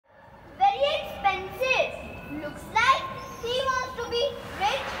Looks like he wants to be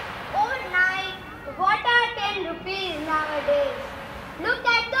rich overnight. What are 10 rupees nowadays? Look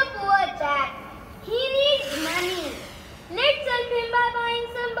at the poor chap. He needs money. Let's help him by buying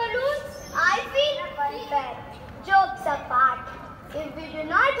some balloons. I feel bad. Jokes apart. If we do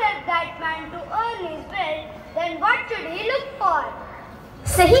not help that man to earn his bread, then what should he look for?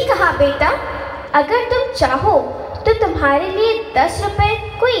 सही कहा बेटा, अगर तुम चाहो तो तुम्हारे लिए 10 रुपए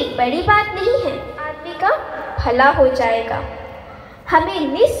कोई बड़ी बात नहीं है। आदमी का भला हो जाएगा। हमें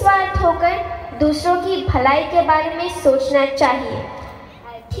निस्वार्थ होकर दूसरों की भलाई के बारे में सोचना चाहिए।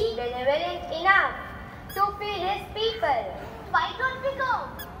 He benevolent enough to feed his people. Why don't we go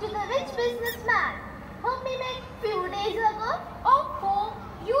to the rich businessman whom we met few days ago? Oh,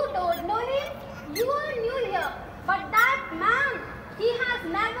 you don't know him? You are new here. But that man, he has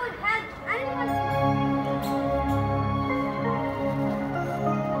never helped anyone.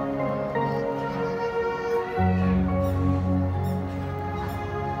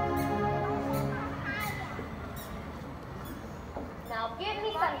 Now give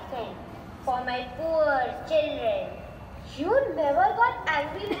me something for my poor children. You never got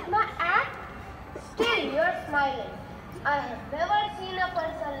angry with my act? Still you're smiling. I have never seen a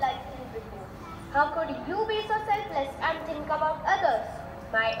person like you before. How could you be so selfless and think about others?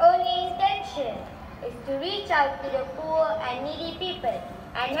 My only intention is to reach out to the poor and needy people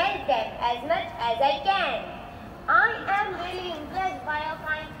and help them as much as I can. I am really impressed by your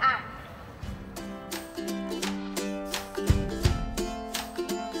kind act.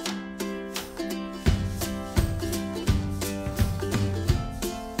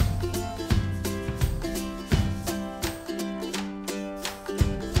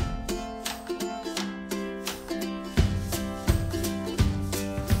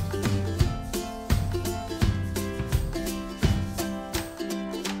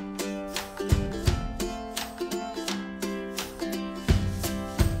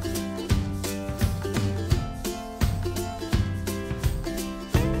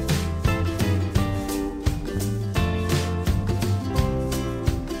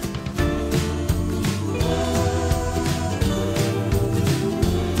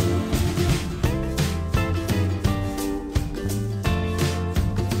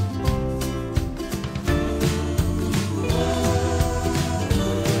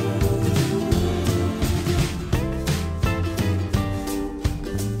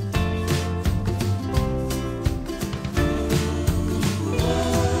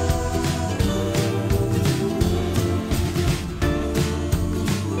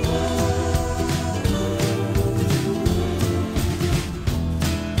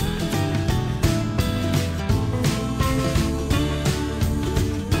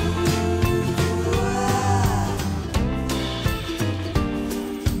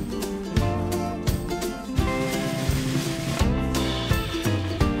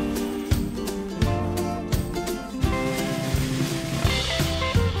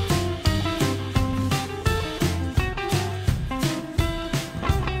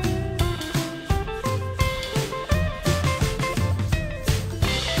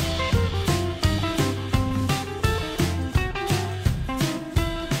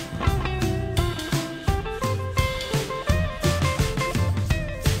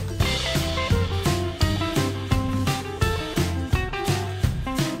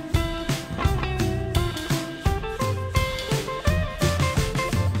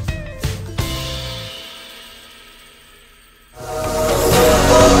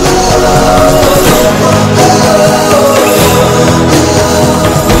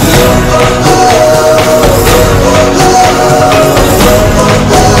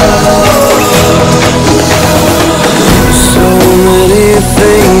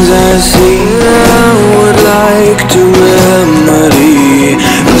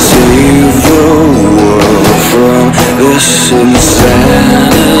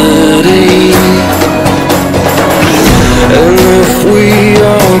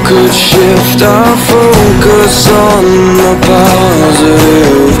 could shift our focus on the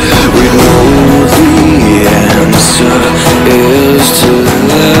positive, we know the answer is to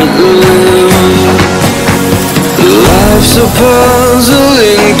let live. Life's a puzzle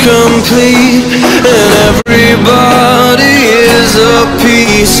incomplete, and everybody is a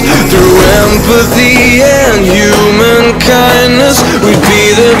piece. Through empathy and human kindness, we'd be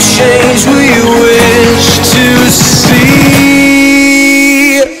the change we wish to see.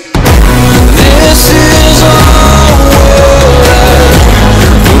 This is our world,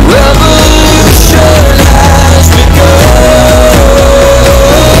 the revolution has begun.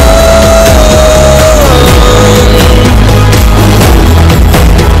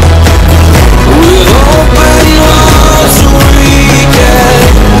 With open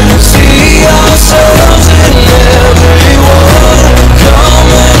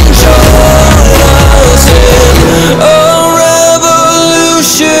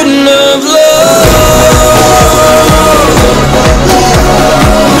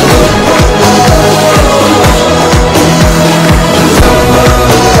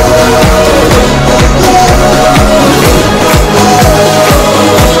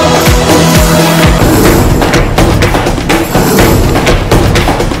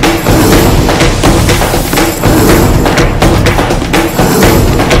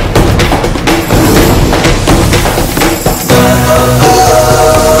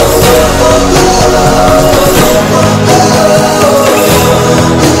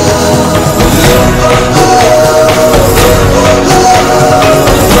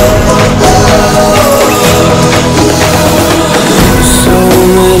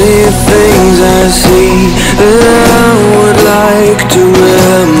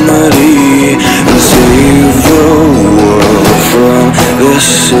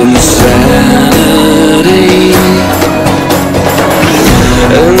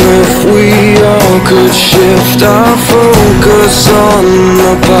all could shift our focus on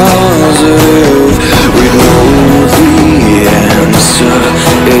the positive, we'd know the answer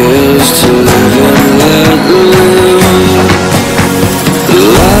is to live and let live.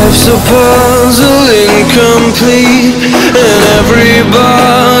 Life's a puzzle incomplete, and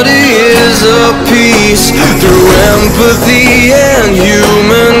everybody is a piece. Through empathy and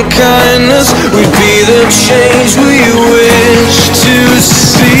human kindness, we'd be the change we wish to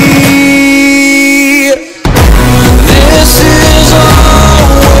see. This is our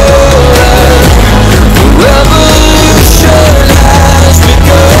world, and the revolution has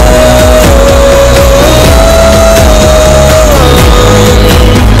begun.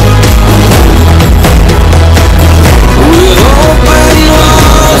 With open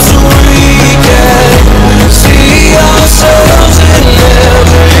hearts we can see ourselves in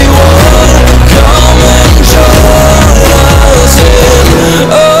everyone. Come and join us in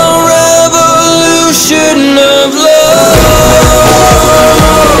a revolution of love.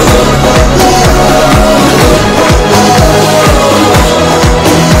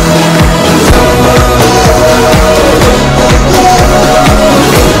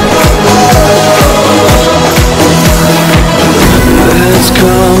 Let's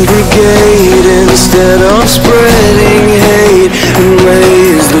congregate instead of spreading hate, and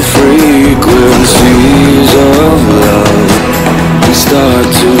raise the frequencies of love, and start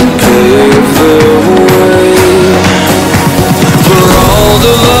to pave the way for all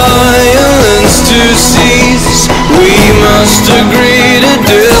the violence to cease. We must agree to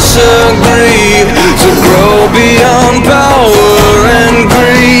disagree, to grow beyond power and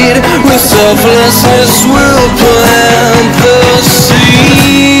greed. With selflessness we'll plant the seed.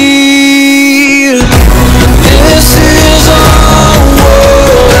 This is our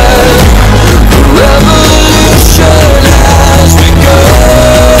world, and the revolution has begun.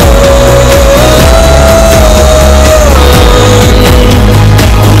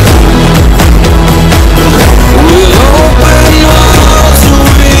 With open hearts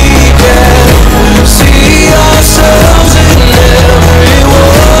we can see ourselves in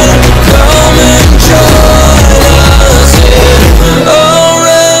everyone. Come and join us in a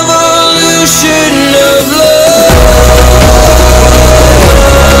revolution of love.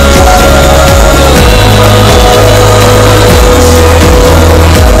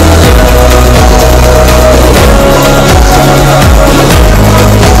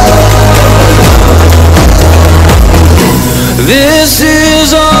 This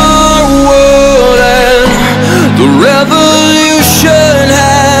is our world, and the revolution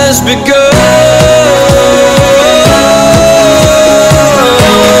has begun.